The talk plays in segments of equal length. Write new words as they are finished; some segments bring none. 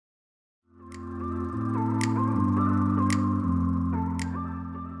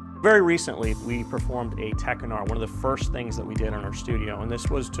Very recently, we performed a Techinar, one of the first things that we did in our studio, and this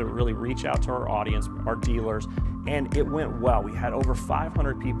was to really reach out to our audience, our dealers, and it went well. We had over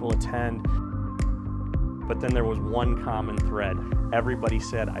 500 people attend, but then there was one common thread. Everybody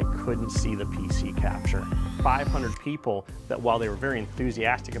said, I couldn't see the PC capture. 500 people that, while they were very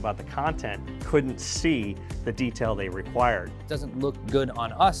enthusiastic about the content, couldn't see the detail they required. It doesn't look good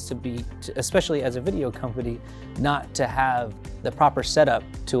on us especially as a video company, not to have the proper setup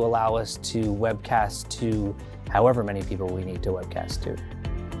to allow us to webcast to however many people we need to webcast to.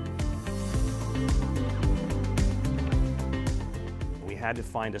 We had to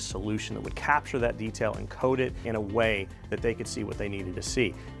find a solution that would capture that detail and code it in a way that they could see what they needed to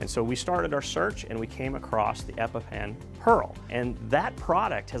see. And so we started our search and we came across the Epiphan Pearl. And that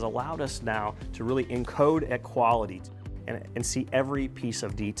product has allowed us now to really encode at quality and see every piece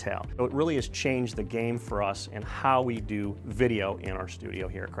of detail. So it really has changed the game for us in how we do video in our studio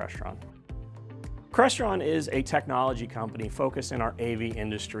here at Crestron. Crestron is a technology company focused in our AV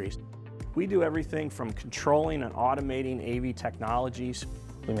industries. We do everything from controlling and automating AV technologies.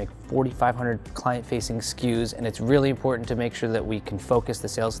 We make 4,500 client-facing SKUs, and it's really important to make sure that we can focus the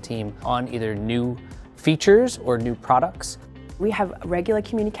sales team on either new features or new products. We have regular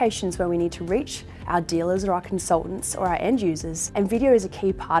communications where we need to reach our dealers or our consultants or our end users, and video is a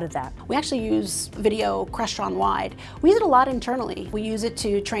key part of that. We actually use video Crestron-wide. We use it a lot internally. We use it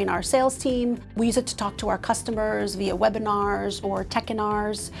to train our sales team. We use it to talk to our customers via webinars or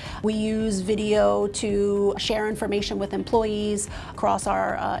Techinars. We use video to share information with employees across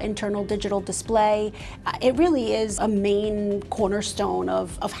our internal digital display. It really is a main cornerstone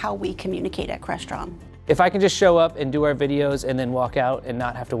of how we communicate at Crestron. If I can just show up and do our videos and then walk out and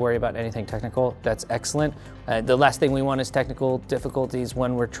not have to worry about anything technical, that's excellent. The last thing we want is technical difficulties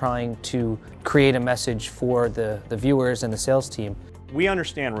when we're trying to create a message for the viewers and the sales team. We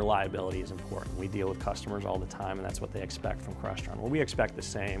understand reliability is important. We deal with customers all the time, and that's what they expect from Crestron. Well, we expect the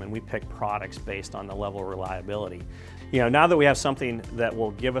same, and we pick products based on the level of reliability. You know, now that we have something that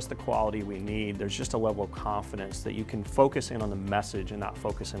will give us the quality we need, there's just a level of confidence that you can focus in on the message and not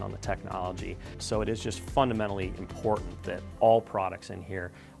focus in on the technology. So it is just fundamentally important that all products in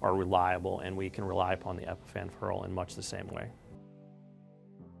here are reliable, and we can rely upon the Epiphan Pearl in much the same way.